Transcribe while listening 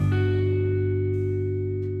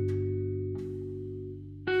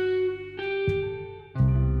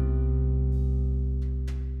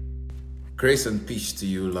Grace and peace to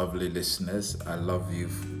you, lovely listeners. I love you.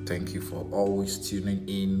 Thank you for always tuning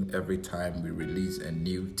in every time we release a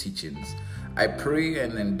new teachings. I pray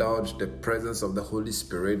and indulge the presence of the Holy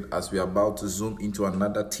Spirit as we are about to zoom into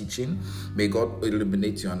another teaching. May God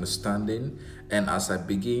illuminate your understanding. And as I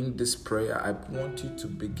begin this prayer, I want you to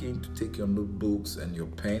begin to take your notebooks and your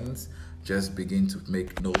pens. Just begin to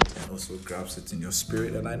make notes and also grasp it in your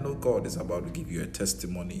spirit. And I know God is about to give you a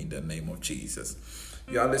testimony in the name of Jesus.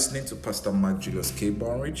 You are listening to Pastor Mark Julius K.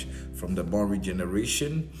 Bonridge from the Bonridge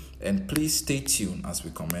Generation. And please stay tuned as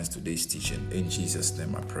we commence today's teaching. In Jesus'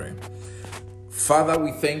 name I pray. Father,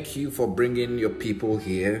 we thank you for bringing your people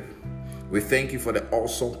here. We thank you for the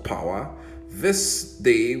awesome power. This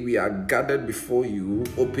day we are gathered before you.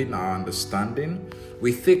 Open our understanding.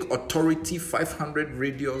 We take authority 500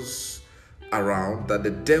 radius around that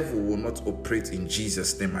the devil will not operate. In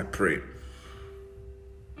Jesus' name I pray.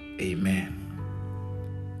 Amen.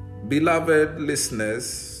 Beloved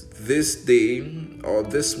listeners, this day or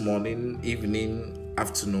this morning, evening,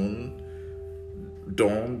 afternoon,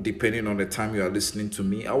 dawn, depending on the time you are listening to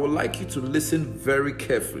me, I would like you to listen very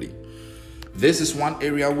carefully. This is one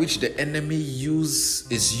area which the enemy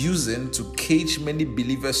is using to cage many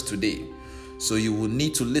believers today. So you will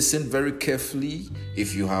need to listen very carefully.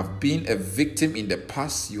 If you have been a victim in the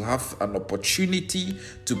past, you have an opportunity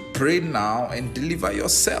to pray now and deliver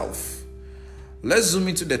yourself. Let's zoom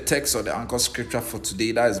into the text or the anchor scripture for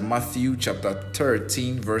today. That is Matthew chapter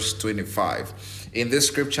 13, verse 25. In this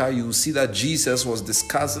scripture, you will see that Jesus was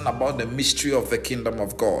discussing about the mystery of the kingdom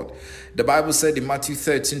of God. The Bible said in Matthew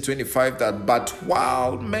 13, 25 that, but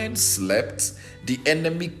while men slept, the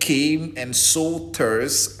enemy came and sowed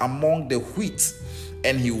tares among the wheat,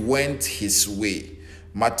 and he went his way.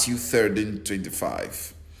 Matthew 13,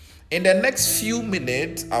 25. In the next few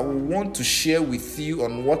minutes, I will want to share with you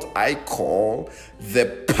on what I call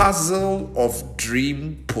the puzzle of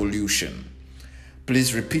dream pollution.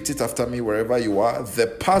 Please repeat it after me wherever you are. The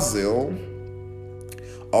puzzle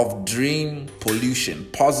of dream pollution.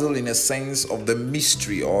 Puzzle in a sense of the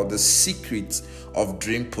mystery or the secret of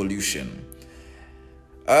dream pollution.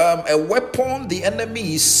 A weapon the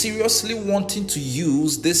enemy is seriously wanting to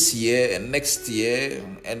use this year and next year,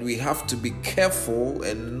 and we have to be careful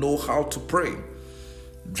and know how to pray.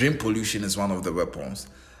 Dream pollution is one of the weapons.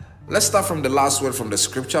 Let's start from the last word from the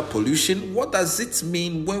scripture, pollution. What does it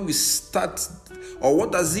mean when we start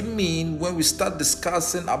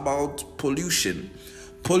discussing about pollution?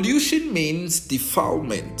 Pollution means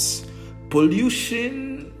defilement.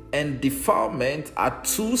 Pollution and defilement are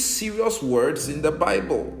two serious words in the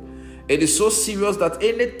Bible. It is so serious that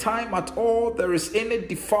any time at all there is any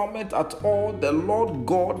defilement at all, the Lord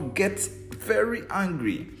God gets very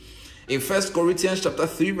angry. In 1 Corinthians chapter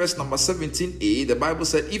 3 verse number 17a, the Bible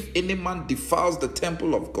said, if any man defiles the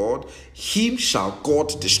temple of God, him shall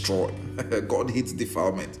God destroy. God hates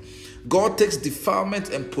defilement. God takes defilement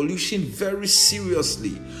and pollution very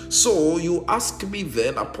seriously. So you ask me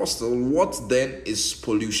then, Apostle, what then is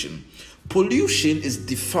pollution? Pollution is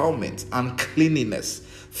defilement, uncleanliness,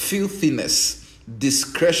 filthiness,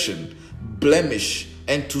 discretion, blemish,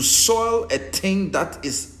 and to soil a thing that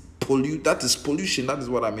is pollution. That is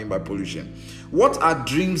what I mean by pollution. What are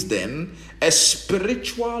dreams then? A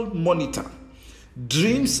spiritual monitor.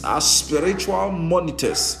 Dreams are spiritual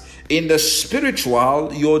monitors. In the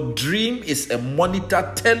spiritual, your dream is a monitor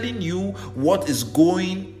telling you what is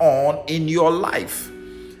going on in your life.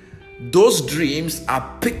 Those dreams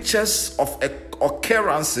are pictures of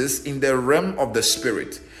occurrences in the realm of the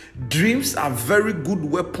spirit. Dreams are very good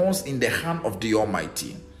weapons in the hand of the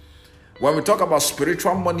Almighty. When we talk about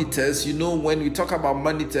spiritual monitors, when we talk about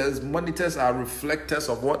monitors are reflectors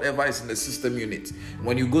of whatever is in the system unit.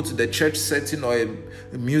 When you go to the church setting or a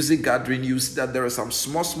music gathering, you see that there are some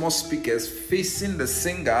small speakers facing the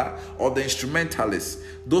singer or the instrumentalist.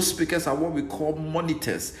 Those speakers are what we call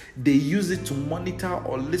monitors. They use it to monitor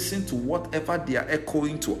or listen to whatever they are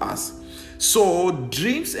echoing to us. So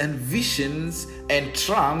dreams and visions and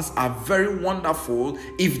trance are very wonderful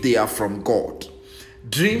if they are from God.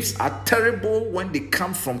 Dreams are terrible when they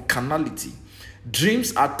come from carnality.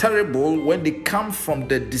 Dreams are terrible when they come from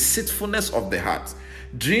the deceitfulness of the heart.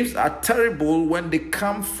 Dreams are terrible when they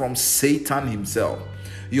come from Satan himself.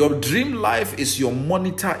 Your dream life is your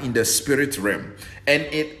monitor in the spirit realm. And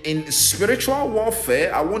in spiritual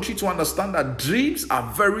warfare, I want you to understand that dreams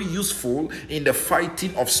are very useful in the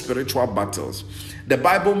fighting of spiritual battles. The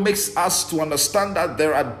Bible makes us to understand that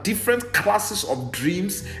there are different classes of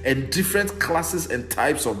dreams and different classes and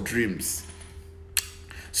types of dreams.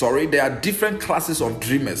 There are different classes of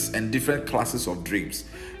dreamers and different classes of dreams.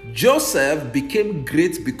 Joseph became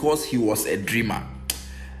great because he was a dreamer.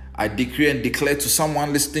 I decree and declare to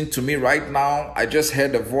someone listening to me right now. I just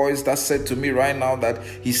heard a voice that said to me right now that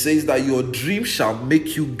he says that your dream shall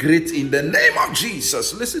make you great in the name of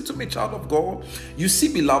Jesus. Listen to me, child of God. You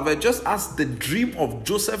see, beloved, just as the dream of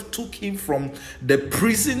Joseph took him from the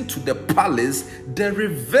prison to the palace, the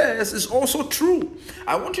reverse is also true.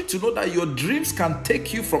 I want you to know that your dreams can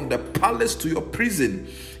take you from the palace to your prison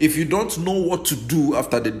if you don't know what to do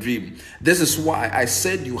after the dream. This is why I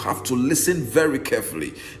said you have to listen very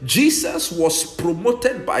carefully. Jesus was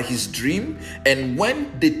promoted by his dream, and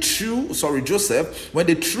when they threw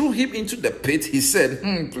him into the pit, he said,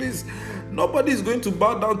 please, nobody is going to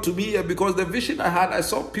bow down to me here, because the vision I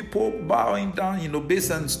saw people bowing down in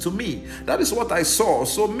obeisance to me. That is what I saw.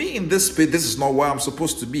 So me in this pit, this is not where I'm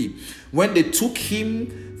supposed to be. When they took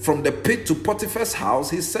him from the pit to Potiphar's house,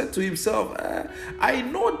 he said to himself, I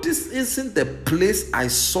know this isn't the place I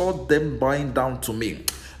saw them bowing down to me.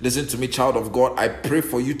 Listen to me, child of God. I pray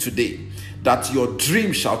for you today that your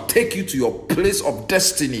dream shall take you to your place of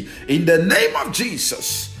destiny in the name of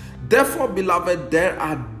Jesus. Therefore, beloved, there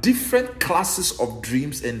are different classes of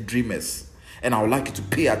dreams and dreamers. And I would like you to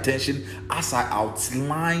pay attention as I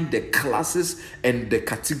outline the classes and the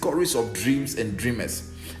categories of dreams and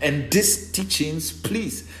dreamers. And these teachings,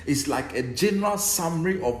 please, is like a general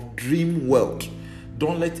summary of dream world.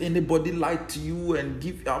 Don't let anybody lie to you and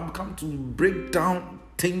come to break down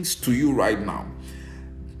things to you right now.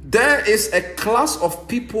 There is a class of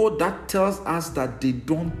people that tells us that they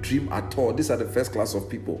don't dream at all. These are the first class of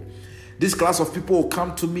people. This class of people will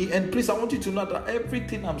come to me, and please, I want you to know that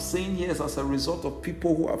everything I'm saying here is as a result of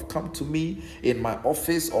people who have come to me in my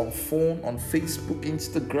office, on phone, on Facebook,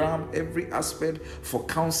 Instagram, every aspect for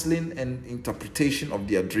counseling and interpretation of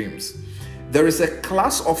their dreams. There is a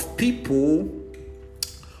class of people,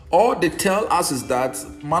 all they tell us is that,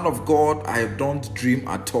 man of God, I don't dream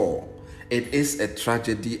at all. It is a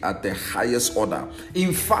tragedy at the highest order.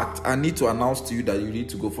 In fact, I need to announce to you that you need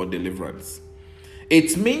to go for deliverance.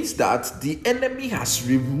 It means that the enemy has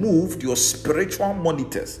removed your spiritual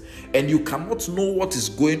monitors, and you cannot know what is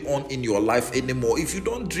going on in your life anymore if you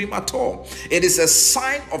don't dream at all. It is a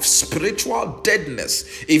sign of spiritual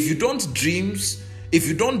deadness if you don't dream.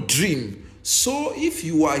 So if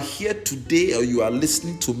you are here today or you are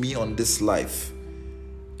listening to me on this live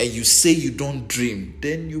and you say you don't dream,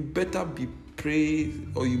 then you better pray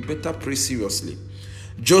seriously.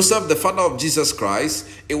 Joseph, the father of Jesus Christ,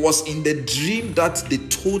 it was in the dream that they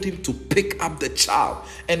told him to pick up the child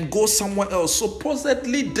and go somewhere else.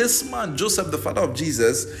 Supposedly, this man, Joseph, the father of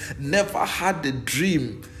Jesus, never had a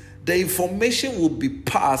dream. The information would be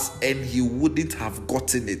passed and he wouldn't have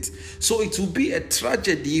gotten it. So it will be a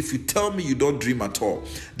tragedy if you tell me you don't dream at all.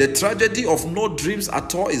 The tragedy of no dreams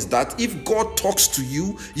at all is that if God talks to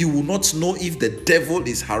you, you will not know if the devil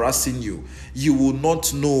is harassing you. You will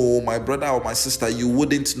not know, my brother or my sister, you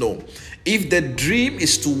wouldn't know. If the dream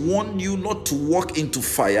is to warn you not to walk into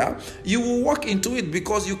fire, you will walk into it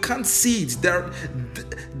because you can't see it.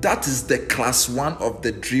 That is the class one of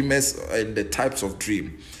the dreamers and the types of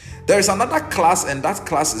dream. There is another class, and that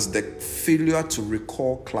class is the failure to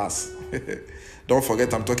recall class. Don't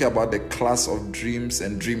forget, I'm talking about the class of dreams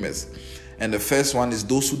and dreamers. And the first one is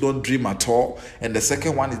those who don't dream at all. And the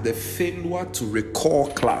second one is the failure to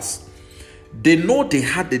recall class. They know they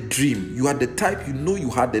had a dream. You are the type, you know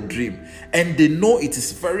you had a dream. And they know it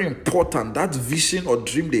is very important. That vision or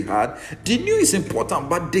dream they had, they knew it's important,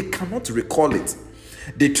 but they cannot recall it.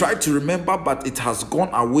 They try to remember, but it has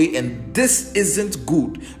gone away, and this isn't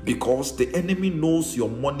good because the enemy knows your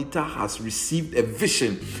monitor has received a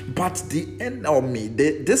vision, but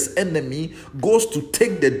this enemy goes to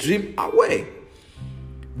take the dream away.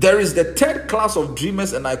 There is the third class of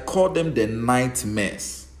dreamers, and I call them the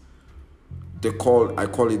nightmares. I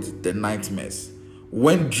call it the nightmares.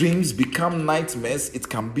 When dreams become nightmares, it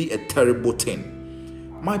can be a terrible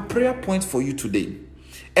thing. My prayer point for you today: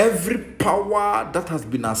 every power that has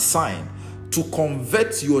been assigned to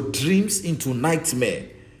convert your dreams into nightmare,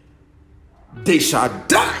 they shall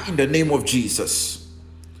die in the name of Jesus.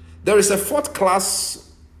 There is a fourth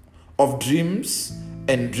class of dreams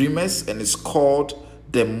and dreamers, and it's called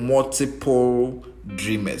the multiple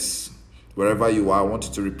dreamers. Wherever you are, I want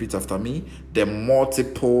you to repeat after me: the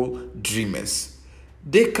multiple dreamers.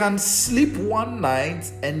 They can sleep one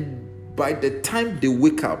night, and by the time they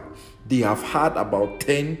wake up, they have had about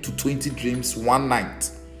 10 to 20 dreams one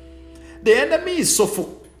night. The enemy is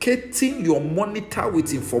suffocating your monitor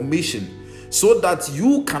with information so that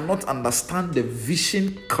you cannot understand the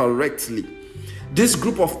vision correctly. This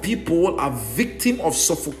group of people are victims of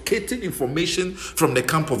suffocating information from the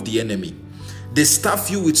camp of the enemy. They stuff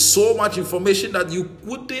you with so much information that you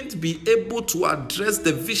wouldn't be able to address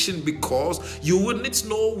the vision because you wouldn't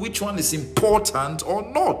know which one is important or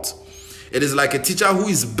not. It is like a teacher who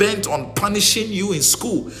is bent on punishing you in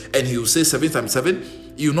school, and he will say 7 times 7.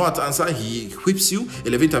 You know how to answer, he whips you.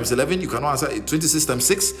 11 times 11, you cannot answer. 26 times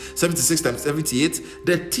 6, 76 times 78.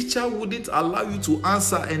 The teacher wouldn't allow you to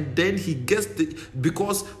answer, and then he gets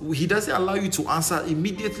because he doesn't allow you to answer,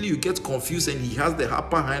 immediately you get confused, and he has the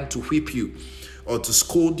upper hand to whip you, or to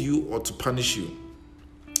scold you, or to punish you.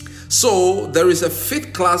 So there is a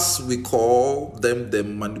fifth class, we call them the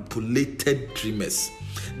manipulated dreamers.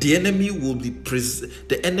 The enemy will be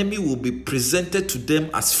presented to them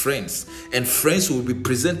as friends, and friends will be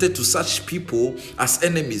presented to such people as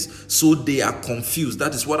enemies, so they are confused.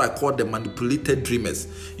 That is what I call the manipulated dreamers.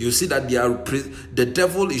 You see that the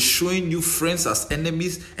devil is showing you friends as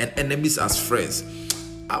enemies and enemies as friends.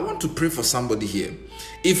 I want to pray for somebody here.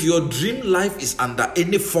 If your dream life is under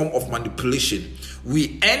any form of manipulation,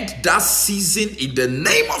 we end that season in the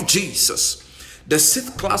name of Jesus. The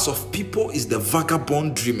sixth class of people is the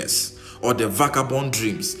vagabond dreamers, or the vagabond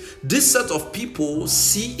dreams. This set of people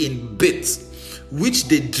see in bits, which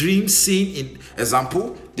they dream seeing in.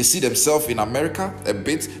 Example, they see themselves in America a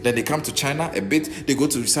bit, then they come to China a bit, they go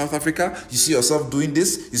to South Africa, you see yourself doing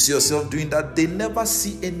this, you see yourself doing that. They never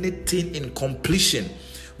see anything in completion.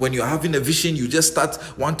 When you're having a vision, you just start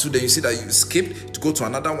 1, 2, then you see that you skip to go to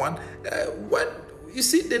another one. You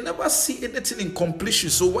see, they never see anything in completion.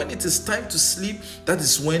 So when it is time to sleep, that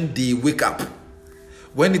is when they wake up.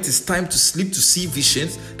 When it is time to sleep to see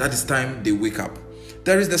visions, that is time they wake up.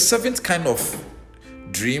 There is the seventh kind of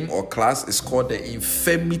dream or class, is called the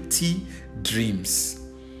infirmity dreams.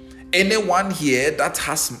 Anyone here that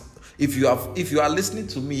has, if you are listening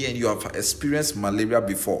to me and you have experienced malaria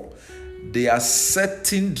before, there are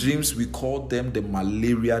certain dreams, we call them the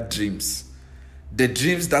malaria dreams. The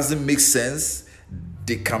dreams doesn't make sense.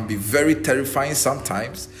 They can be very terrifying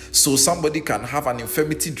sometimes. So somebody can have an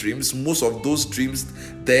infirmity dreams. Most of those dreams,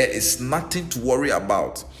 there is nothing to worry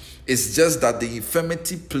about. It's just that the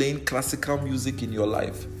infirmity playing classical music in your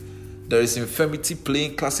life. There is infirmity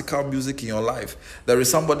playing classical music in your life. There is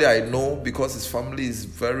somebody I know, because his family is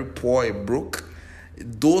very poor and broke.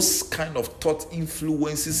 Those kind of thought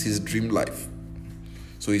influences his dream life.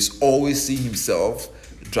 So he's always seeing himself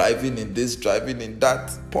driving in this, driving in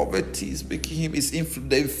that. Poverty is making him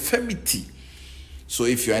the infirmity. So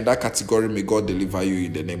if you're in that category, may God deliver you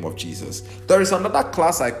in the name of Jesus. There is another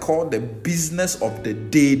class I call the business of the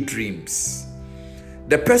daydreams.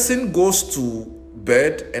 The person goes to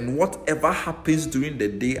bed, and whatever happens during the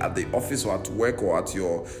day at the office or at work or at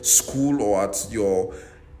your school or at your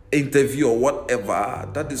interview or whatever,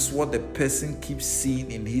 that is what the person keeps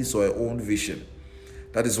seeing in his or her own vision.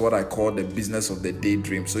 That is what I call the business of the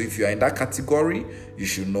daydream. So if you are in that category, you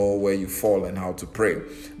should know where you fall and how to pray.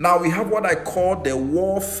 Now we have what I call the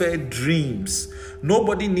warfare dreams.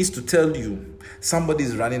 Nobody needs to tell you. Somebody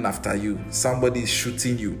is running after you. Somebody is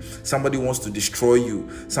shooting you. Somebody wants to destroy you.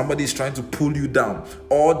 Somebody is trying to pull you down.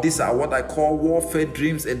 All these are what I call warfare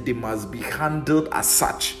dreams, and they must be handled as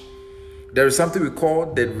such. There is something we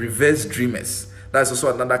call the reverse dreamers. That's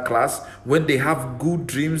also another class. When they have good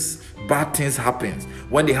dreams, bad things happen.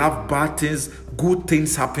 When they have bad things, good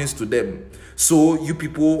things happens to them. So you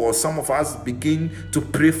people, or some of us, begin to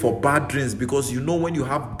pray for bad dreams, because you know when you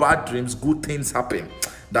have bad dreams, good things happen.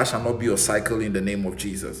 That shall not be your cycle in the name of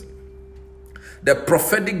Jesus. The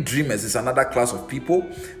prophetic dreamers is another class of people.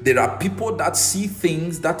 There are people that see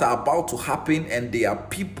things that are about to happen, and there are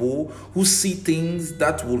people who see things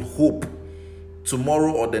that will hope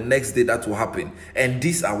tomorrow or the next day that will happen. And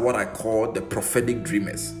these are what I call the prophetic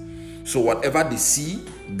dreamers. So whatever they see,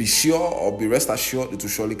 be sure or be rest assured it will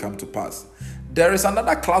surely come to pass. There is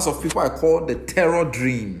another class of people I call the terror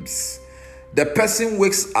dreams. The person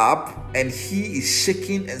wakes up and he is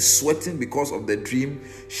shaking and sweating because of the dream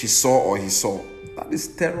she saw or he saw. That is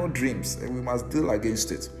terror dreams, and we must deal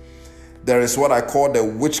against it. There is what I call the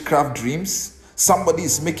witchcraft dreams. Somebody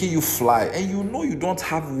is making you fly, and you know you don't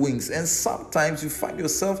have wings, and sometimes you find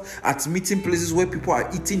yourself at meeting places where people are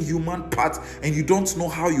eating human parts and you don't know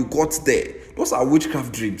how you got there. Those are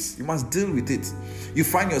witchcraft dreams. You must deal with it. You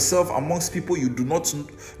find yourself amongst people you do not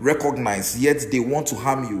recognize, yet they want to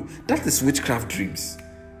harm you. That is witchcraft dreams.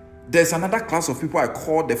 There's another class of people I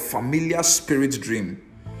call the familiar spirit dream.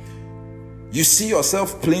 You see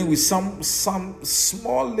yourself playing with some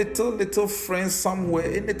small little friends somewhere.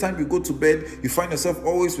 Anytime you go to bed, you find yourself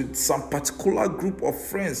always with some particular group of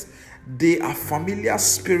friends. They are familiar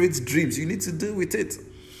spirit dreams. You need to deal with it.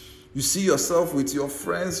 You see yourself with your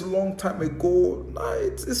friends long time ago.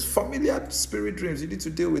 It's familiar spirit dreams. You need to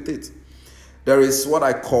deal with it. There is what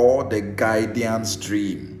I call the guidance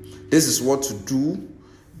dream. This is what to do.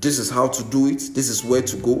 This is how to do it. This is where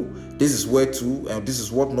to go. This is where to, and this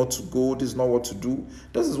is what not to go. This is not what to do.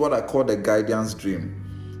 This is what I call the guidance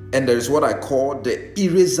dream. And there is what I call the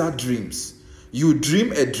eraser dreams. You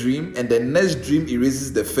dream a dream, and the next dream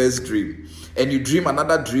erases the first dream. And you dream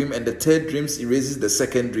another dream, and the third dream erases the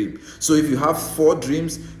second dream. So if you have 4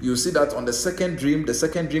 dreams, you see that on the second dream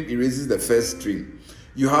erases the first dream.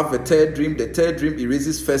 You have a third dream, the third dream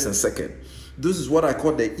erases first and second. This is what I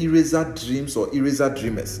call the eraser dreams or eraser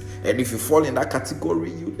dreamers. And if you fall in that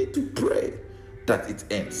category, you need to pray that it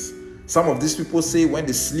ends. Some of these people say when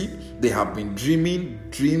they sleep, they have been dreaming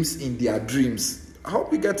dreams in their dreams. I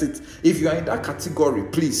hope you get it. If you are in that category,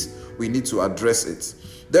 please, we need to address it.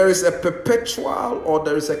 There is a perpetual, or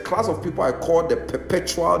there is a class of people I call the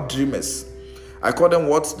perpetual dreamers. I call them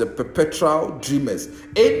what? The perpetual dreamers.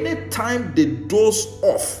 Anytime they doze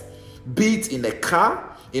off, be it in a car,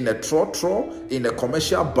 in a trotro, in a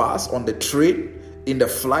commercial bus, on the train, in the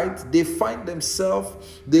flight, they find themselves,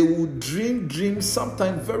 they will dream dreams,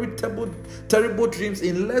 sometimes very terrible dreams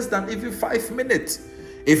in less than even 5 minutes.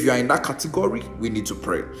 If you are in that category, we need to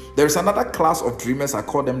pray. There is another class of dreamers, I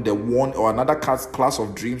call them another class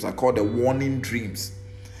of dreams, I call the warning dreams.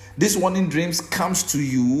 This warning dreams comes to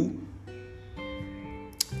you,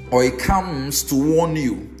 or it comes to warn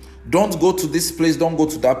you. Don't go to this place, don't go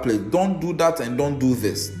to that place, don't do that and don't do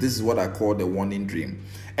this. This is what I call the warning dream.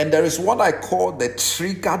 And there is what I call the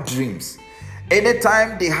trigger dreams.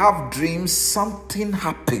 Anytime they have dreams, something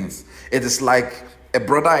happens. It is like a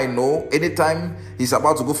brother I know, anytime he's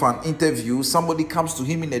about to go for an interview, somebody comes to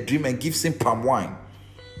him in a dream and gives him palm wine.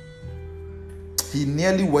 He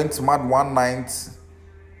nearly went mad one night.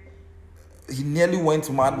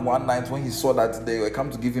 When he saw that they were come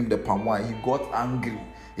to give him the palm wine. He got angry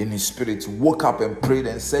in his spirit, woke up and prayed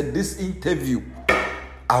and said, this interview,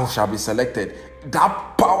 I shall be selected.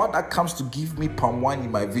 That power that comes to give me palm wine in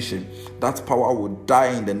my vision, that power will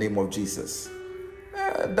die in the name of Jesus.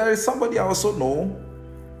 There is somebody I also know,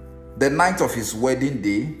 the night of his wedding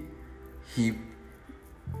day, he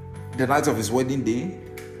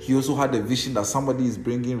also had a vision that somebody is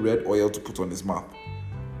bringing red oil to put on his mouth.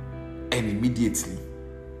 And immediately,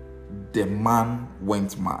 the man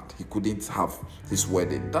went mad. He couldn't have his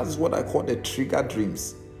wedding. That is what I call the trigger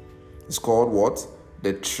dreams. It's called what?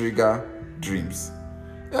 The trigger dreams.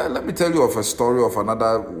 Let me tell you of a story of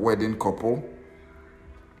another wedding couple.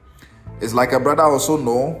 It's like a brother I also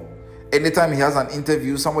know. Anytime he has an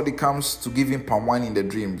interview, somebody comes to give him palm wine in the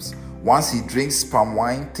dreams. Once he drinks palm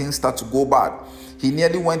wine, things start to go bad. He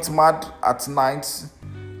nearly went mad at night,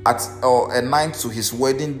 a night to his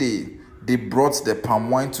wedding day. They brought the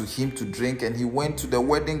palm wine to him to drink, and he went to the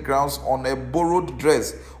wedding grounds on a borrowed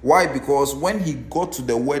dress. Why? Because when he got to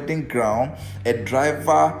the wedding ground, a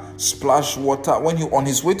driver splashed water. On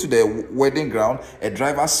his way to the wedding ground, a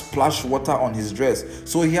driver splashed water on his dress.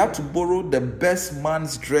 So he had to borrow the best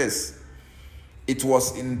man's dress. It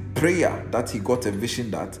was in prayer that he got a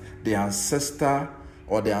vision that the ancestors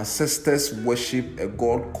worship a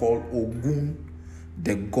god called Ogun,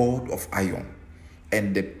 the god of iron.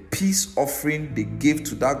 And the peace offering they gave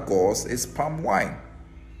to that god is palm wine.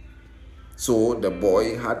 So the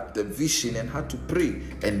boy had the vision and had to pray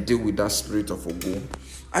and deal with that spirit of Ogun.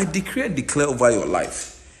 I decree and declare over your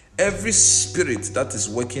life, every spirit that is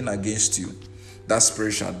working against you, that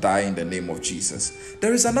spirit shall die in the name of Jesus.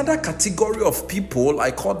 There is another category of people,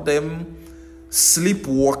 I call them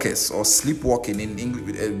sleepwalkers or sleepwalking. In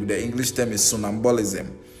English, the English term is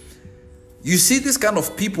somnambulism. You see this kind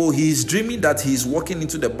of people, he is dreaming that he is walking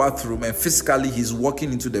into the bathroom and physically he is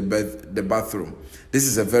walking into the bathroom. This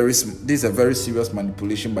is a very serious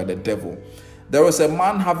manipulation by the devil. There was a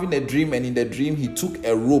man having a dream, and in the dream he took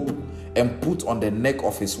a rope and put on the neck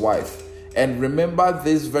of his wife. And remember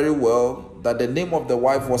this very well, that the name of the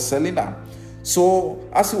wife was Selena. So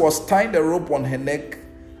as he was tying the rope on her neck,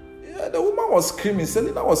 the woman was screaming.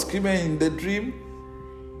 Selena was screaming in the dream.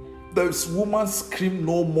 The woman screamed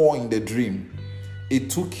no more in the dream. It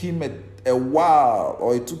took him a while,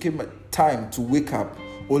 or it took him a time to wake up,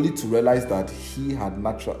 only to realize that he had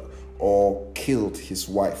killed his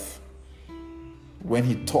wife. What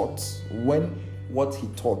he thought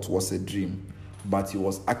was a dream, but he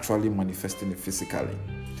was actually manifesting it physically.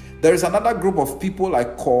 There is another group of people we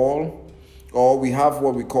have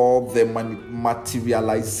what we call the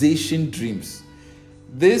materialization dreams.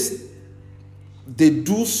 They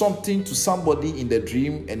do something to somebody in the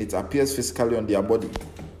dream and it appears physically on their body.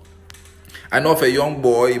 I know of a young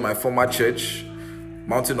boy in my former church,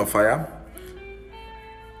 Mountain of Fire.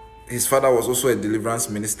 His father was also a deliverance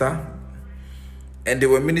minister. And they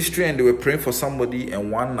were ministering and they were praying for somebody,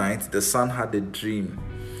 and one night the son had a dream,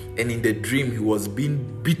 and in the dream he was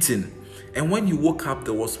being beaten, and when he woke up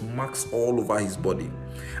there was marks all over his body.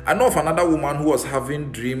 I know of another woman who was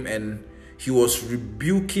having dream, and he was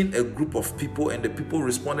rebuking a group of people, and the people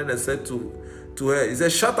responded and said to her, he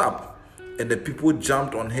said, "Shut up." And the people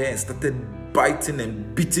jumped on her and started biting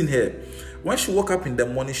and beating her. When she woke up in the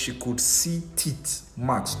morning, she could see teeth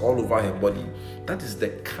marks all over her body. That is the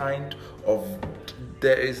kind of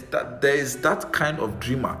there is that kind of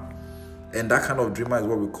dreamer, and that kind of dreamer is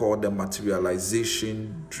what we call the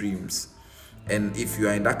materialization dreams. And if you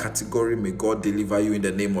are in that category, may God deliver you in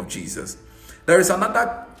the name of Jesus. There is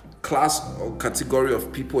another class or category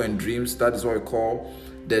of people and dreams. That is what we call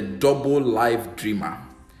the double life dreamer.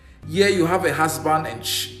 Here you have a husband and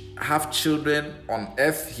have children on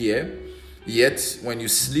earth here, yet when you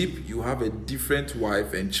sleep you have a different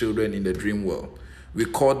wife and children in the dream world. We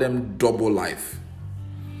call them double life.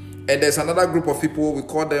 And there's another group of people, we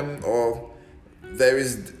call them,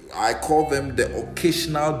 I call them the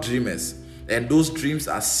occasional dreamers. And those dreams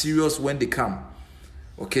are serious when they come.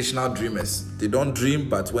 Occasional dreamers. They don't dream,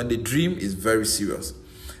 but when they dream, it's very serious.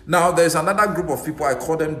 Now, there's another group of people, I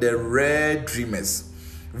call them the rare dreamers.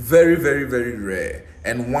 Very, very, very rare.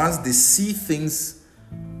 And once they see things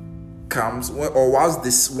once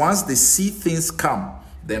they see things come,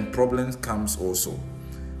 then problems comes also.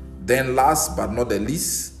 Then last but not the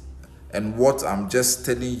least, and what I'm just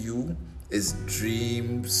telling you is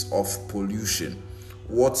dreams of pollution.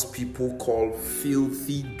 What people call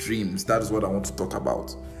filthy dreams. That is what I want to talk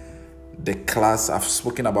about. The class, I've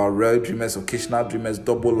spoken about rare dreamers, occasional dreamers,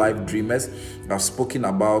 double life dreamers. I've spoken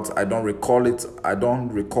about, I don't recall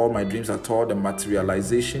my dreams at all, the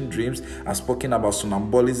materialization dreams. I've spoken about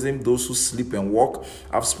sonambulism, those who sleep and walk.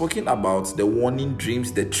 I've spoken about the warning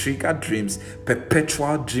dreams, the trigger dreams,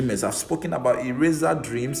 perpetual dreamers. I've spoken about eraser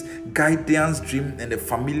dreams, guidance dreams, and the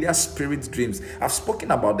familiar spirit dreams. I've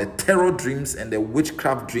spoken about the terror dreams and the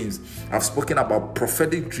witchcraft dreams. I've spoken about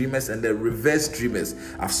prophetic dreamers and the reverse dreamers.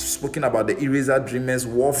 I've spoken about the eraser dreamers,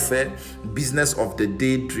 warfare, business of the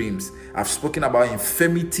day dreams. I've spoken about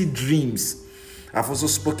infirmity dreams. I've also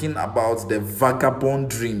spoken about the vagabond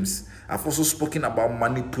dreams. I've also spoken about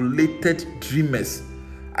manipulated dreamers.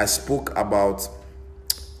 I spoke about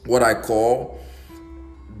what I call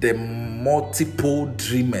the multiple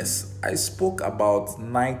dreamers. I spoke about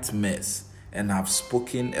nightmares, and I've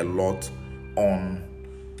spoken a lot on,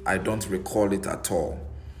 I don't recall it at all.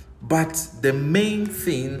 But the main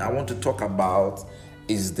thing I want to talk about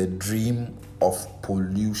is the dream of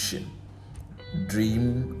pollution.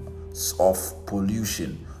 Dreams of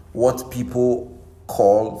pollution. What people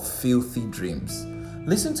call filthy dreams.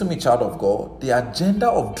 Listen to me, child of God. The agenda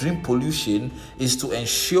of dream pollution is to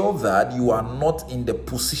ensure that you are not in the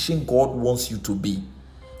position God wants you to be.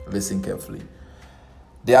 Listen carefully.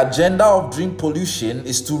 The agenda of dream pollution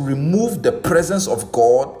is to remove the presence of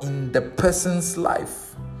God in the person's life.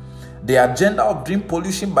 The agenda of dream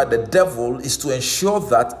pollution by the devil is to ensure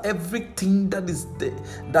that everything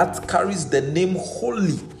that carries the name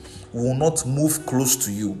holy will not move close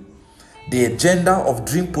to you. The agenda of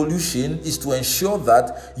dream pollution is to ensure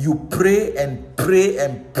that you pray and pray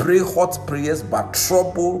and pray hot prayers, but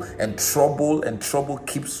trouble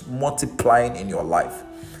keeps multiplying in your life.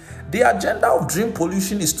 The agenda of dream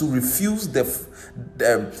pollution is to refuse the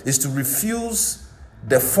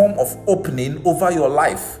form of opening over your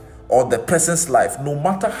life or the person's life. No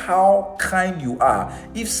matter how kind you are,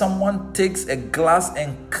 if someone takes a glass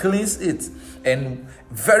and cleans it, and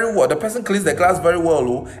very well, the person cleans the glass very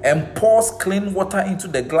well, and pours clean water into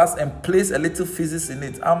the glass and places a little physics in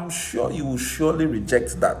it, I'm sure you will surely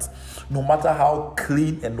reject that. No matter how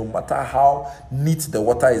clean and no matter how neat the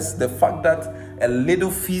water is, the fact that a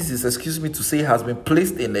little physics, excuse me to say, has been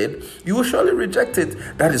placed in it, you will surely reject it.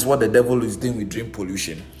 That is what the devil is doing with dream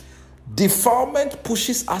pollution. Defilement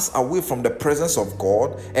pushes us away from the presence of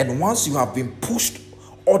God, and once you have been pushed,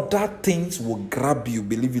 other things will grab you,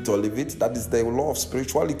 believe it or leave it. That is the law of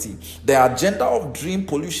spirituality. The agenda of dream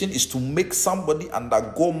pollution is to make somebody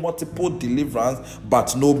undergo multiple deliverance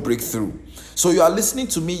but no breakthrough. So you are listening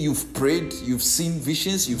to me, you've prayed, you've seen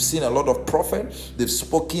visions, you've seen a lot of prophets, they've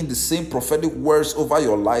spoken the same prophetic words over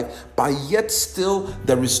your life, but yet still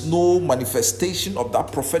there is no manifestation of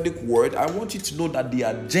that prophetic word. I want you to know that the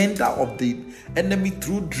agenda of the enemy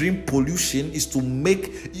through dream pollution is to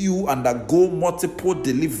make you undergo multiple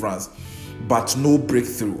deliverance but no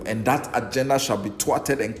breakthrough, and that agenda shall be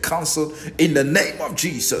thwarted and cancelled in the name of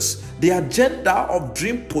Jesus. The agenda of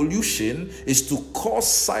dream pollution is to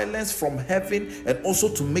cause silence from heaven and also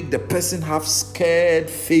to make the person have scared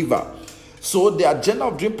favor. So the agenda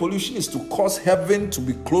of dream pollution is to cause heaven to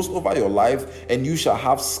be closed over your life, and you shall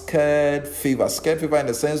have scared favor. Scared favor in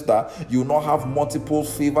the sense that you will not have multiple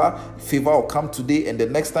favor. Favor will come today, and the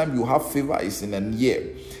next time you have favor is in a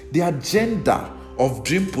year. The agenda of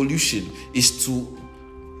dream pollution is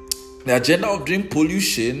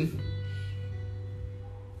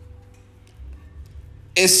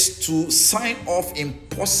to sign off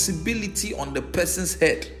impossibility on the person's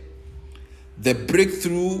head. The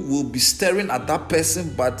breakthrough will be staring at that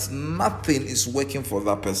person, but nothing is working for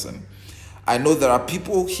that person. I know there are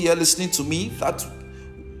people here listening to me that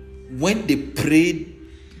when they pray,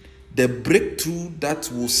 the breakthrough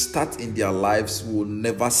that will start in their lives will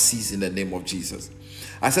never cease in the name of Jesus.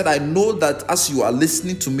 I said, I know that as you are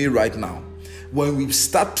listening to me right now, when we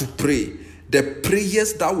start to pray, the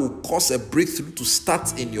prayers that will cause a breakthrough to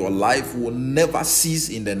start in your life will never cease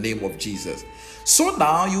in the name of Jesus. So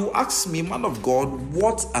now you ask me, man of God,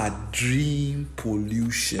 what are dream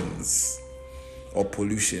pollutions or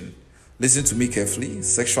pollution? Listen to me carefully.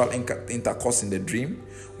 Sexual intercourse in the dream,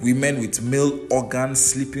 women with male organs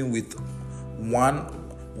sleeping with one,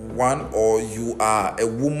 or you are a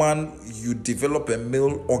woman, you develop a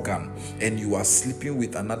male organ and you are sleeping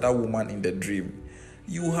with another woman in the dream.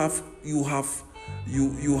 You have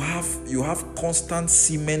constant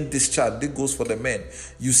semen discharge. That goes for the men.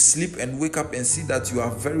 You sleep and wake up and see that you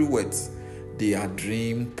are very wet. They are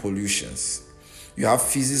dream pollutions. You have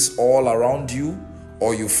feces all around you,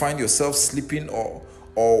 or you find yourself sleeping or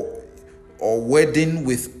wedding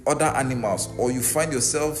with other animals, or you find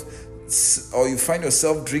yourself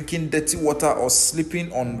drinking dirty water or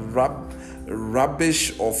sleeping on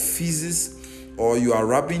rubbish or feces, or you are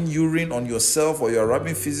rubbing urine on yourself, or you are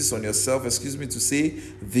rubbing feces on yourself. Excuse me to say,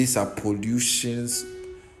 these are pollutions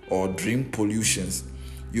or dream pollutions.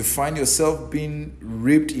 You find yourself being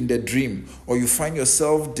raped in the dream, or you find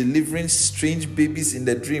yourself delivering strange babies in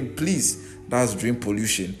the dream. Please, that's dream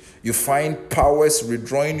pollution. You find powers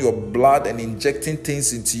withdrawing your blood and injecting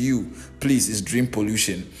things into you. Please, it's dream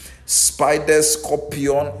pollution. Spiders,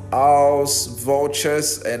 scorpion, owls,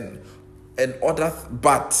 vultures, and other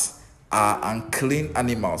bats are unclean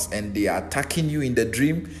animals, and they are attacking you in the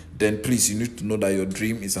dream. Then please, you need to know that your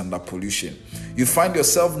dream is under pollution. You find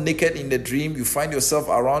yourself naked in the dream. You find yourself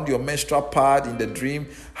around your menstrual pad in the dream,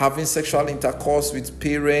 having sexual intercourse with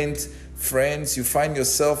parents, friends. You find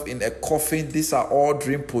yourself in a coffin. These are all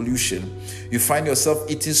dream pollution. You find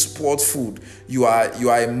yourself eating spoiled food. You are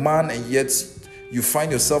a man, and yet you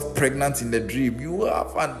find yourself pregnant in the dream. You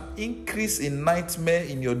have an increase in nightmare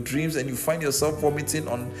in your dreams, and you find yourself vomiting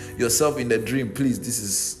on yourself in the dream. Please, this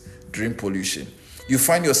is dream pollution. You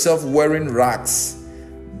find yourself wearing rags,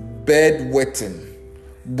 bedwetting,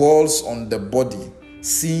 balls on the body,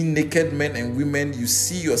 seeing naked men and women. You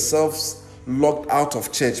see yourselves locked out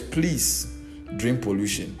of church. Please, dream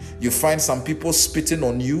pollution. You find some people spitting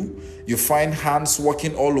on you. You find hands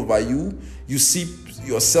walking all over you. You see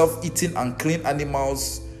yourself eating unclean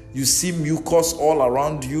animals. You see mucus all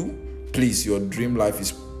around you. Please, your dream life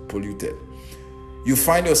is polluted. You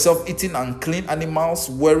find yourself eating unclean animals,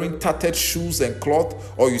 wearing tattered shoes and cloth,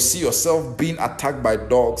 or you see yourself being attacked by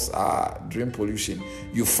dogs. Dream pollution.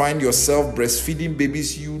 You find yourself breastfeeding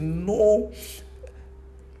babies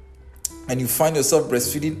and you find yourself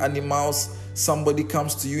breastfeeding animals. Somebody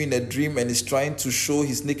comes to you in a dream and is trying to show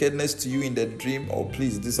his nakedness to you in the dream. Oh,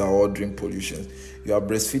 please, these are all dream pollutions. You are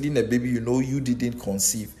breastfeeding a baby you didn't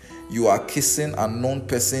conceive. You are kissing an unknown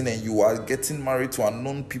person, and you are getting married to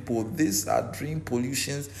unknown people. These are dream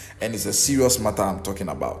pollutions, and it's a serious matter I'm talking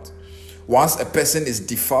about. Once a person is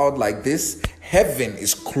defiled like this, heaven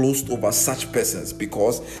is closed over such persons,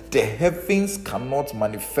 because the heavens cannot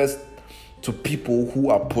manifest to people who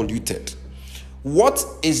are polluted. What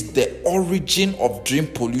is the origin of dream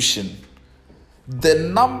pollution? The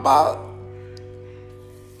number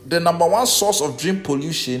one source of dream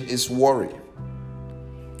pollution is worry.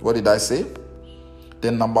 What did I say? The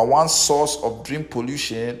number one source of dream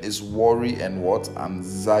pollution is worry and what?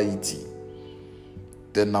 Anxiety.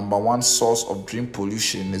 The number one source of dream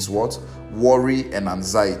pollution is what? Worry and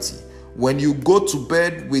anxiety. When you go to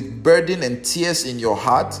bed with burden and tears in your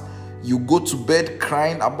heart, you go to bed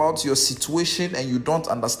crying about your situation and you don't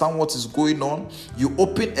understand what is going on, you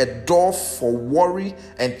open a door for worry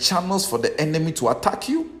and channels for the enemy to attack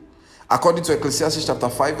you. According to Ecclesiastes chapter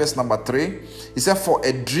 5 verse number 3, he said, "For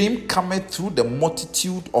a dream cometh through the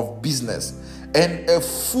multitude of business, and a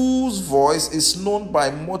fool's voice is known by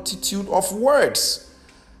multitude of words."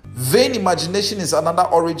 Vain imagination is another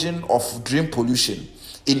origin of dream pollution.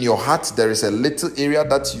 In your heart, there is a little area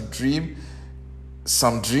that you dream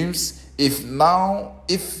some dreams.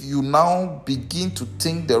 If you now begin to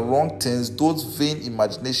think the wrong things, those vain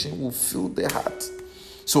imagination will fill the heart.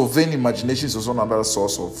 So vain imagination is also another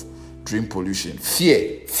source of dream pollution.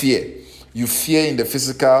 Fear. You fear in the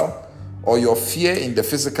physical, or your fear in the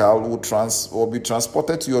physical will be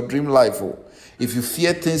transported to your dream life. If you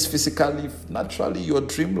fear things physically, naturally your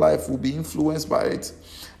dream life will be influenced by it.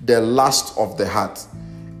 The lust of the heart.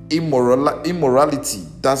 Immorality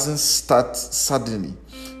doesn't start suddenly.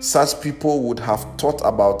 Such people would have thought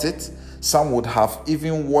about it. Some would have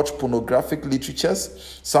even watched pornographic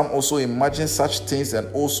literatures. Some also imagine such things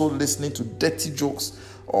and also listening to dirty jokes.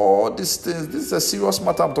 All these things, this is a serious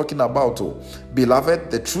matter I'm talking about. Beloved,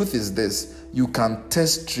 the truth is this: you can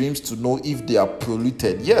test dreams to know if they are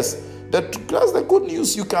polluted. Yes, that's the good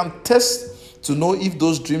news. You can test to know if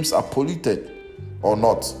those dreams are polluted or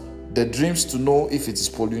not. The dreams to know if it is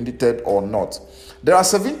polluted or not. There are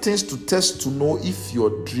 7 things to test to know if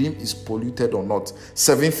your dream is polluted or not.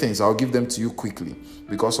 7 things. I'll give them to you quickly.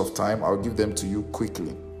 Because of time, I'll give them to you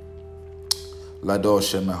quickly.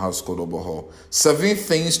 7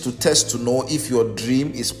 things to test to know if your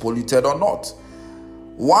dream is polluted or not.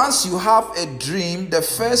 Once you have a dream, the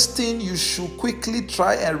first thing you should quickly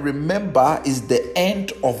try and remember is the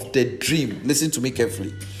end of the dream. Listen to me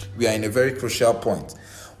carefully. We are in a very crucial point.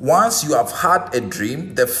 Once you have had a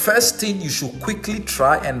dream, the first thing you should quickly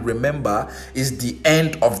try and remember is the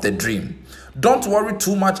end of the dream. Don't worry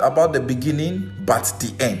too much about the beginning, but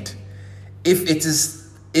the end. If it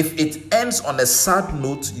ends on a sad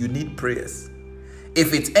note, you need prayers.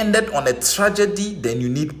 If it ended on a tragedy, then you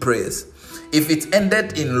need prayers. If it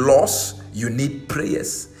ended in loss, you need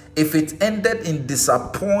prayers. If it ended in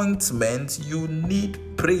disappointment, you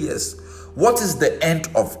need prayers. What is the end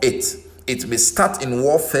of it? It may start in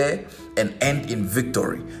warfare and end in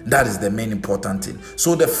victory. That is the main important thing.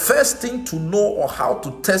 So the first thing to know, or how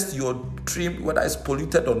to test your dream, whether it's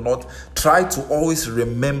polluted or not, try to always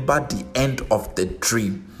remember the end of the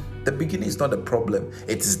dream. The beginning is not the problem,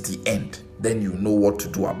 it is the end. Then you know what to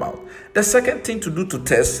do about. The second thing to do to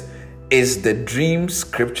test is the dream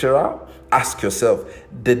scriptural. Ask yourself,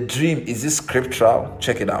 the dream, is it scriptural?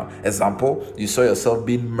 Check it out. Example, you saw yourself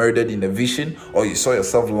being murdered in a vision, or you saw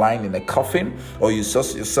yourself lying in a coffin, or you saw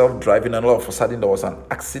yourself driving and all of a sudden there was an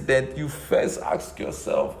accident. You first ask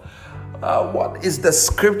yourself, what is the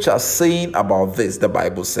scripture saying about this? The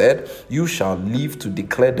Bible said, you shall live to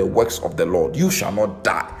declare the works of the Lord. You shall not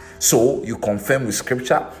die. So you confirm with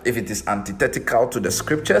scripture. If it is antithetical to the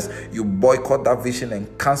scriptures, you boycott that vision and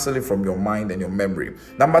cancel it from your mind and your memory.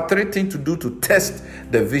 Number 3 thing to do to test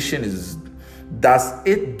the vision is, does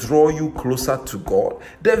it draw you closer to God?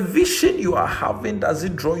 The vision you are having, does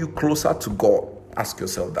it draw you closer to God? Ask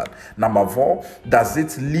yourself that. Number 4, does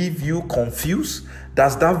it leave you confused?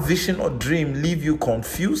 Does that vision or dream leave you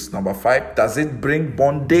confused? Number 5, does it bring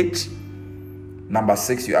bondage? Number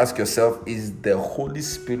 6, you ask yourself, is the Holy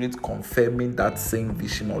Spirit confirming that same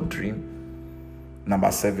vision or dream?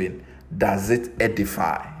 Number 7, does it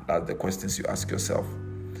edify? That's the questions you ask yourself.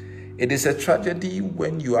 It is a tragedy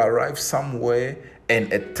when you arrive somewhere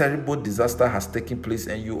and a terrible disaster has taken place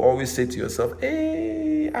and you always say to yourself,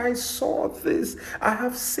 hey, I saw this. I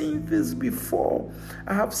have seen this before.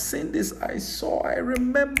 I have seen this. I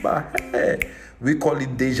remember. Hey. We call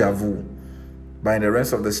it deja vu. But in the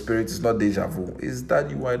realms of the spirit, it's not deja vu. It's that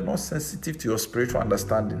you are not sensitive to your spiritual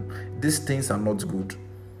understanding. These things are not good.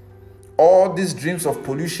 All these dreams of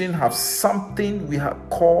pollution have something we have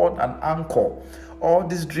called an anchor. All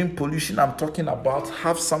this dream pollution I'm talking about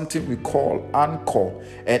have something we call anchor.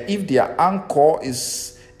 And if their anchor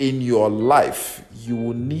is in your life, you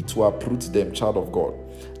will need to uproot them, child of God.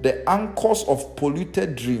 The anchors of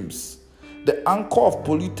polluted dreams, the anchor of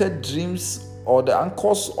polluted dreams, or the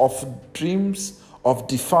anchors of dreams of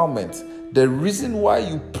defilement. The reason why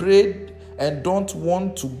you prayed and don't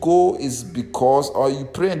want to go is because, or you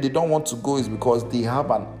pray and they don't want to go is because they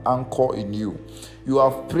have an anchor in you. You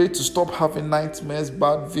have prayed to stop having nightmares,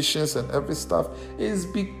 bad visions, and every stuff. It's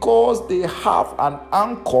because they have an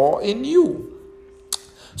anchor in you.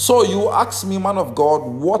 So you ask me, man of God,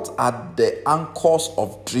 what are the anchors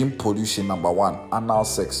of dream pollution? Number 1, anal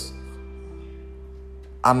sex.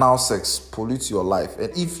 Anal sex pollutes your life.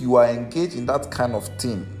 And if you are engaged in that kind of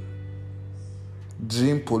thing,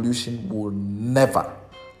 dream pollution will never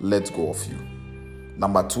let go of you.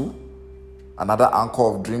 Number 2, another anchor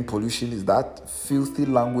of dream pollution is that filthy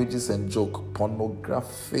languages and joke,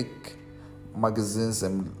 pornographic magazines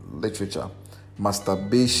and literature,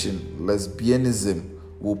 masturbation, lesbianism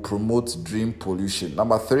will promote dream pollution.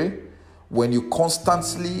 Number 3, when you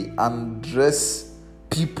constantly undress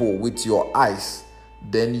people with your eyes,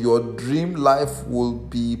 then your dream life will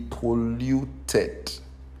be polluted.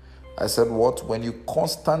 I said what? When you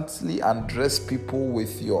constantly undress people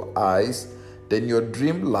with your eyes, then your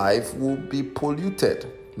dream life will be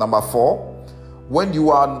polluted. Number 4, when you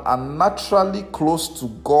are unnaturally close to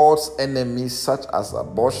God's enemies, such as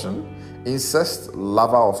abortion, incest,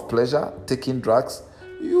 lover of pleasure, taking drugs,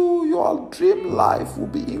 your dream life will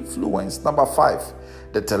be influenced. Number 5,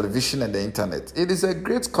 the television and the internet. It is a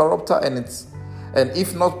great corrupter, and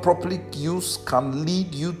if not properly used, can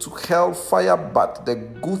lead you to hellfire. But the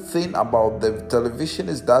good thing about the television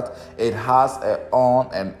is that it has an on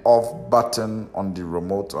and off button on the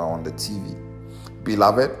remote or on the TV.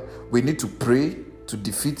 Beloved, we need to pray to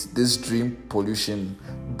defeat this dream pollution.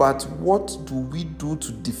 But what do we do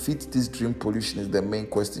to defeat this dream pollution is the main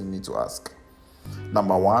question you need to ask.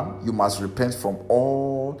 Number 1, you must repent from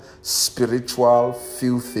all spiritual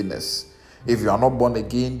filthiness. If you are not born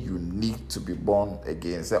again, you need to be born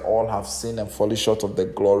again. Say, all have sinned and fallen short of the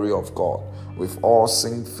glory of God. We've all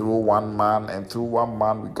sinned through one man, and through one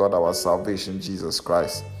man we got our salvation, Jesus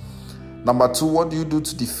Christ. Number 2, what do you do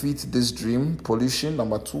to defeat this dream pollution?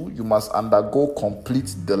 Number 2, you must undergo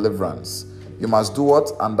complete deliverance. You must do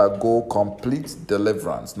what? Undergo complete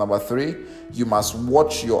deliverance. Number 3, you must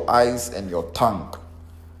watch your eyes and your tongue.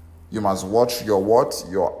 You must watch your what?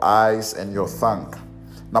 Your eyes and your tongue.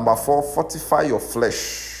 Number 4, fortify your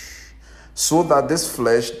flesh, so that this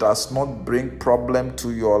flesh does not bring problem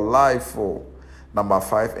to your life. Number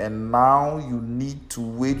 5, and now you need to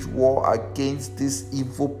wage war against these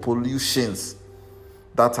evil pollutions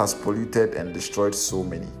that has polluted and destroyed so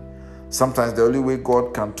many. Sometimes the only way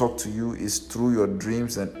God can talk to you is through your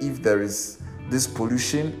dreams, and if there is this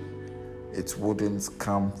pollution, it wouldn't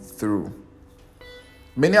come through.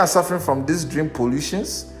 Many are suffering from these dream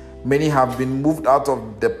pollutions. Many have been moved out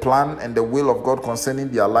of the plan and the will of God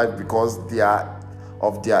concerning their life because of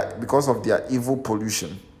their evil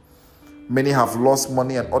pollution. Many have lost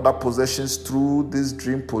money and other possessions through this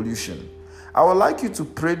dream pollution. I would like you to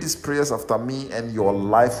pray these prayers after me, and your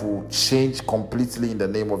life will change completely in the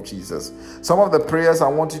name of Jesus. Some of the prayers I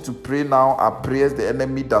want you to pray now are prayers the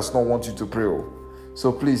enemy does not want you to pray.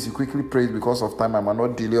 So please, you quickly pray it because of time. I might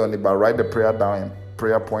not delay on it, but write the prayer down and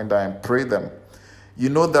prayer point down and pray them. You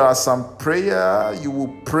know, there are some prayer you will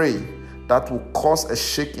pray that will cause a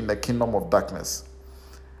shake in the kingdom of darkness.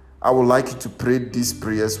 I would like you to pray these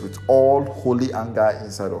prayers with all holy anger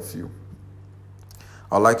inside of you.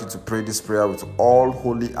 I'd like you to pray this prayer with all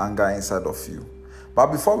holy anger inside of you. But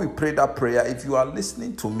before we pray that prayer, if you are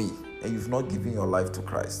listening to me and you've not given your life to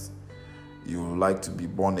Christ, you would like to be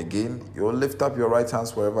born again, you'll lift up your right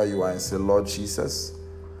hands wherever you are and say, Lord Jesus,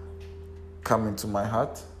 come into my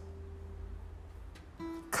heart.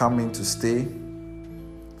 Come in to stay.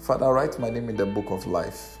 Father, write my name in the book of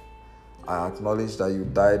life. I acknowledge that you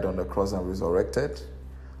died on the cross and resurrected.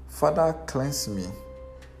 Father, cleanse me,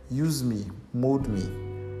 use me, mold me.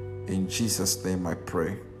 In Jesus' name I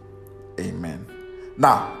pray. Amen.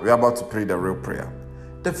 Now, we are about to pray the real prayer.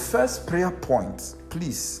 The first prayer point,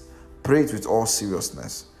 please pray it with all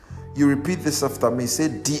seriousness. You repeat this after me. Say,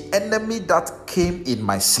 the enemy that came in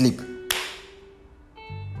my sleep.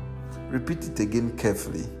 Repeat it again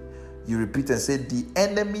carefully. You repeat and say, the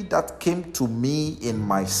enemy that came to me in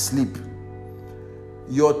my sleep.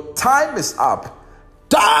 Your time is up.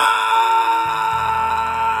 Die!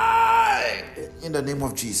 In the name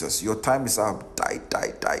of Jesus, your time is up. Die,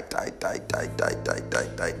 die, die, die, die, die, die, die, die,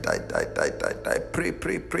 die, die, die, die, die, die. Pray,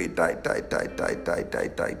 pray, pray, die, die, die, die, die, die,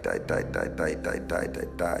 die, die, die, die, die, die, die, die,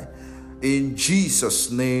 die. In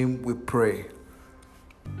Jesus' name we pray.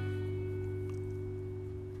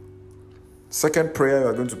 Second prayer you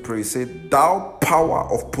are going to pray, say, thou power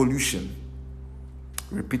of pollution.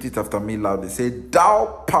 Repeat it after me loudly. Say,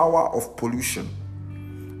 thou power of pollution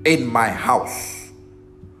in my house,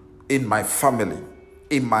 in my family,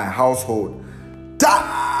 in my household,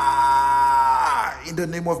 die in the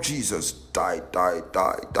name of Jesus. Die, die,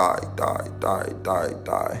 die, die, die, die, die,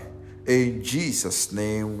 die. In Jesus'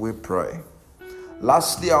 name we pray.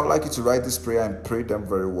 Lastly, I would like you to write this prayer and pray them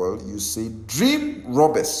very well. You say, dream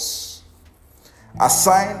robbers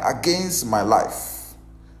assigned against my life,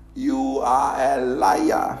 you are a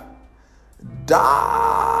liar. Die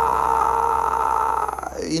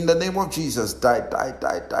in the name of Jesus. Die, die,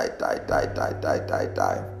 die, die, die, die, die, die, die,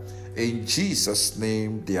 die. In Jesus'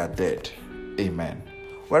 name they are dead. Amen.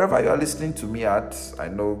 Wherever you are listening to me at, I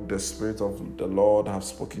know the Spirit of the Lord has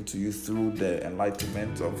spoken to you through the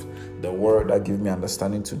enlightenment of the word that give me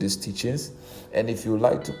understanding to these teachings. And if you would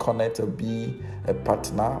like to connect or be a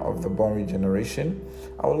partner of the Born Regeneration,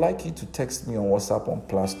 I would like you to text me on WhatsApp on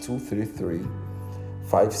 +233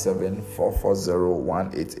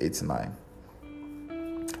 1889,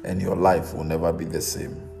 and your life will never be the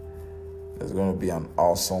same. There's going to be an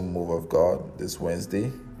awesome move of God this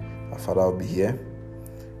Wednesday. Our Father will be here.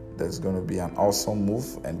 There's going to be an awesome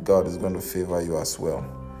move, and God is going to favor you as well.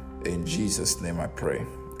 In Jesus' name I pray.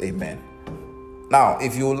 Amen. Now,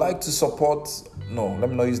 if you would like to support, let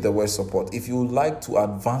me not use the word support. If you would like to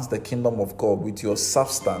advance the kingdom of God with your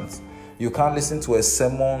substance, you can't listen to a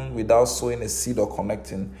sermon without sowing a seed or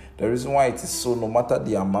connecting. The reason why it is so, no matter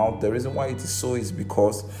the amount, the reason why it is so is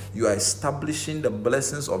because you are establishing the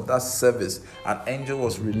blessings of that service. An angel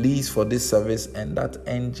was released for this service, and that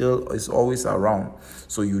angel is always around.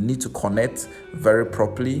 So you need to connect very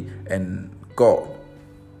properly, and God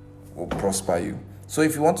will prosper you. So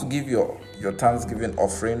if you want to give your Thanksgiving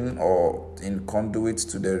offering or in conduit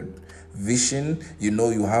to the vision,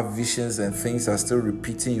 you have visions and things are still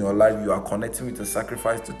repeating in your life, you are connecting with a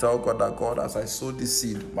sacrifice to tell God that, God, as I sow this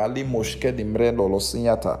seed,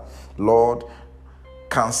 Lord,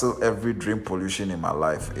 cancel every dream pollution in my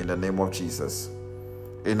life in the name of Jesus.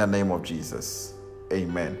 In the name of Jesus.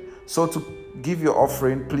 Amen. So to give your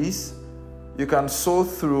offering, please, you can sow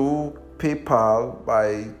through PayPal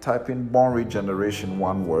by typing Born Regeneration,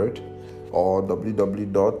 one word, or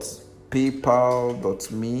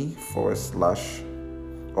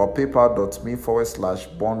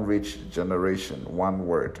paypal.me/Born Rich Generation, one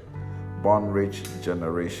word, Born Rich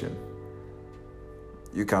Generation.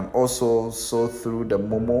 You can also sow through the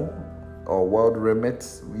Momo or World Remit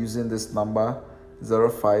using this number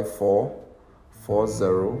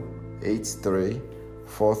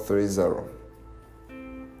 054-4083-430,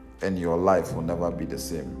 and your life will never be the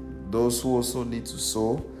same. Those who also need to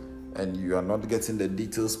sow and you are not getting the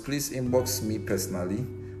details, please inbox me personally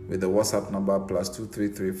with the WhatsApp number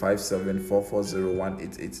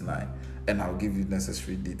 +233-574401-889, and I'll give you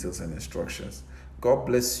necessary details and instructions. God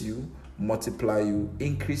bless you, multiply you,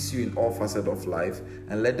 increase you in all facets of life,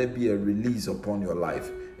 and let there be a release upon your life.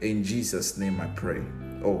 In Jesus' name I pray.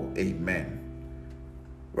 Oh, amen.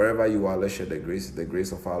 Wherever you are, let's share the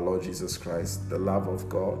grace of our Lord Jesus Christ, the love of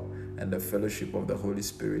God, and the fellowship of the Holy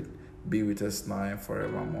Spirit be with us now and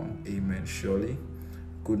forevermore. Amen. Surely,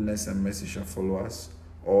 goodness and mercy shall follow us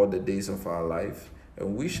all the days of our life,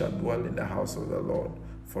 and we shall dwell in the house of the Lord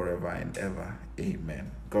forever and ever. Amen.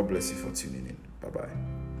 God bless you for tuning in.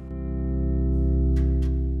 Bye-bye.